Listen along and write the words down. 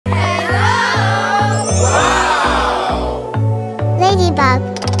bug.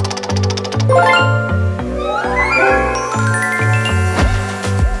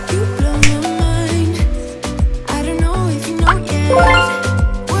 You blow my mind. I don't know if you know yet.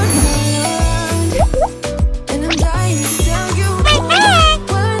 We're around, and I'm dying to tell you.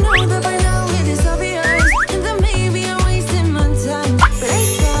 Well, I know that by now it is obvious, and that maybe I'm wasting my time, but I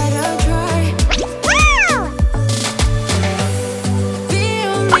gotta try. The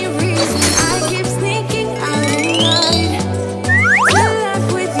only reason I keep sneaking out at night to laugh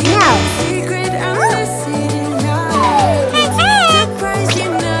with you, No. secret I'm missing out. Surprised you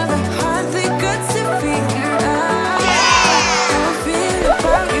never had the guts to figure out how I feel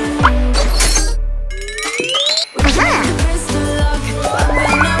about you. Wish me the best of luck, but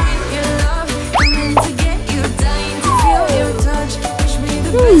when I'm in your love, coming to get you, dying to feel your touch. Wish me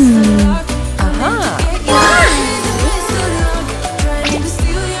the best of luck, coming to get you. Wish me the best of luck, trying to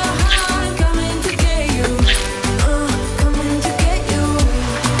steal your heart, coming to get you, coming to get you,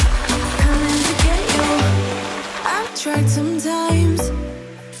 coming to get you. I've tried sometimes,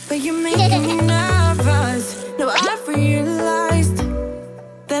 but you're making me nervous. No, I've realized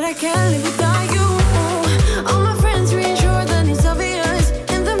that I can't live without you. All my friends reassure that it's obvious,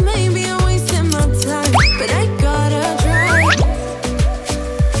 and that maybe I'm wasting my time, but I gotta try.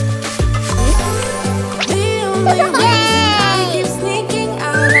 The only reason I keep sneaking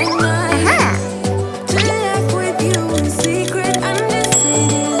out at night to laugh with you in secret under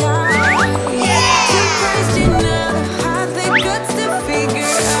city lights. Surprised you never had the guts to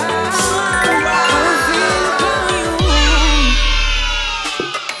figure out how I feel about you.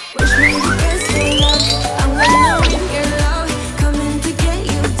 Wish me the best of luck, I'm gonna win your love, coming to get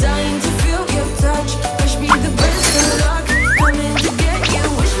you, dying to feel your touch. Wish me the best of luck, coming to get you.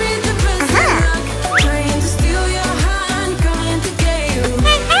 Wish me the best of luck, trying to steal your hand, coming to get you,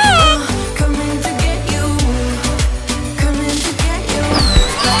 coming to get you, coming to get you.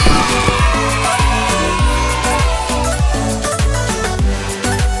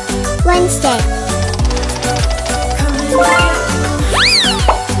 Wednesday. Coming to get you.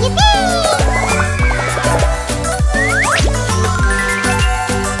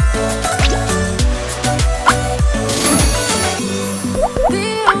 The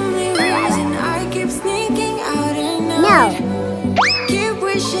only reason I keep sneaking out at night, keep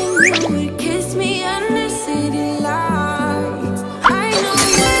wishing you would kiss me under city lights. I know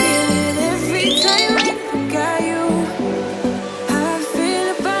you feel it every time I look at you, how I feel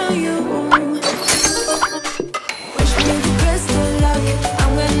about you. Wish me the best of luck,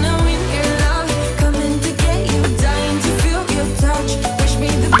 I'm gonna win your love, coming to get you, dying to feel your touch. Wish me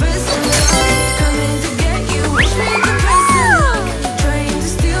the best of luck, coming to get you. Wish me the best of luck, trying to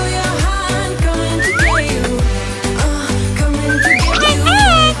steal your hand, coming to get you, coming to get you.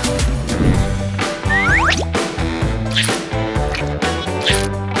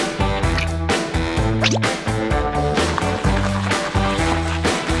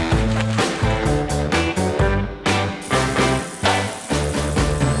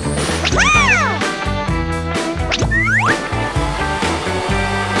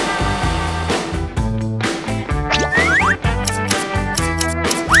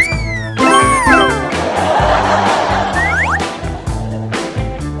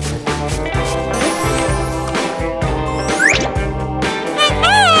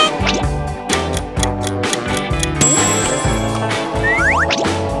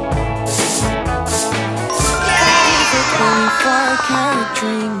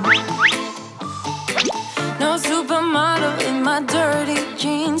 No supermodel in my dirty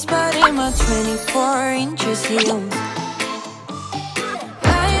jeans, but in my 24 inches heels.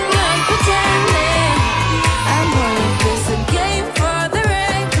 I'm not pretending, I'm more like this, a game for the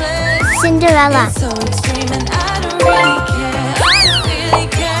reckless. Cinderella. It's so extreme and I don't really care, I don't really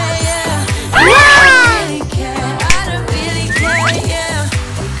care, yeah. I don't really care, I don't really care, yeah.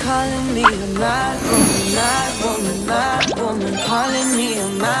 They're calling me a mad woman, mad woman, mad woman. Calling me a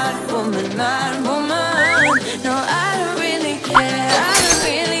mad woman, mad woman. No, I don't really care, I don't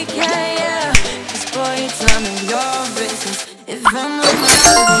really care, yeah. 'Cause boy, it's none of your business if I'm a mad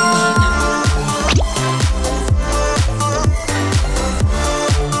woman.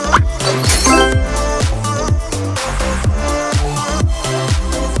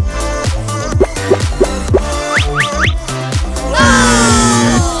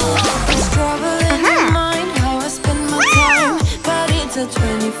 There's trouble in my mind, how I spend my time, but it's a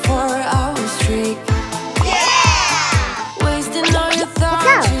 24-hour streak. Wasting all your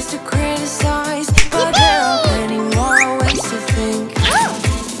thoughts just to criticize, but there are plenty more ways to think.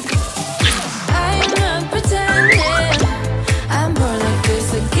 I'm not pretending, I'm more like this,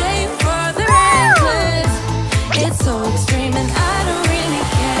 a game for the reckless. It's so extreme and I don't really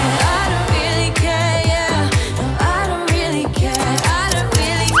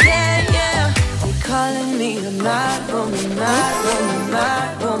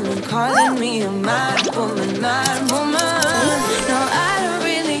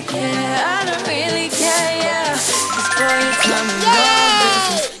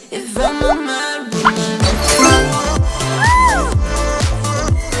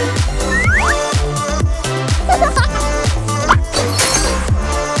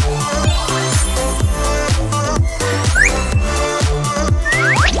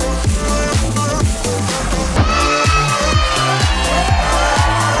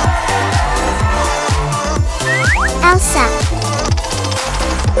Elsa.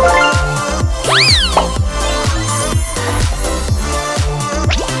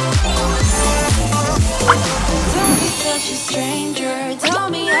 Don't be such a stranger. Tell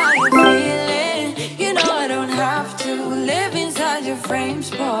me how you're feeling. You know I don't have to live inside your frames,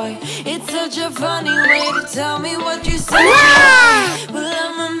 boy. It's such a funny way to tell me what you say. Well,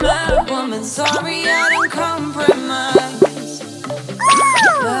 I'm a mad woman. Sorry, I don't compromise.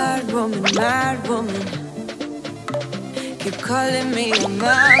 Mad woman, mad woman. Keep calling me a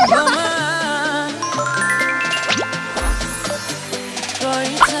mad woman. Boy,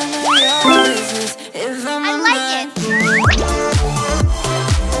 you tell me your business if I'm a mad woman.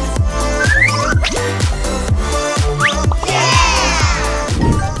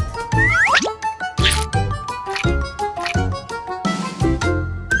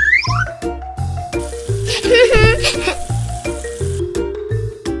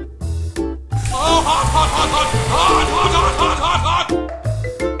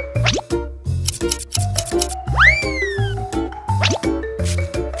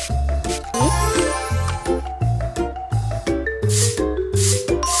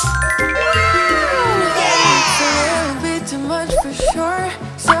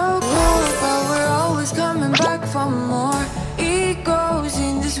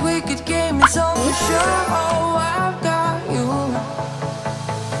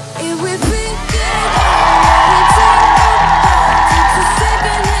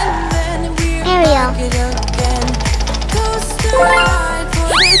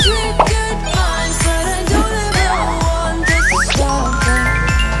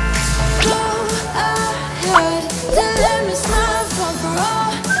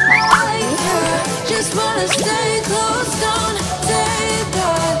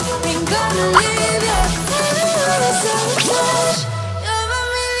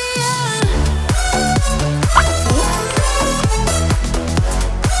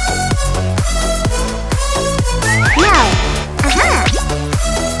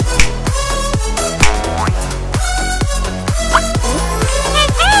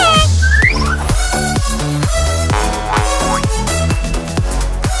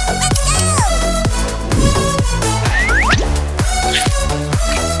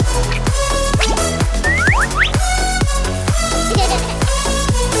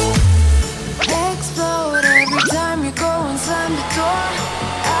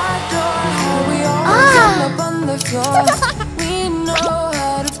 Oh!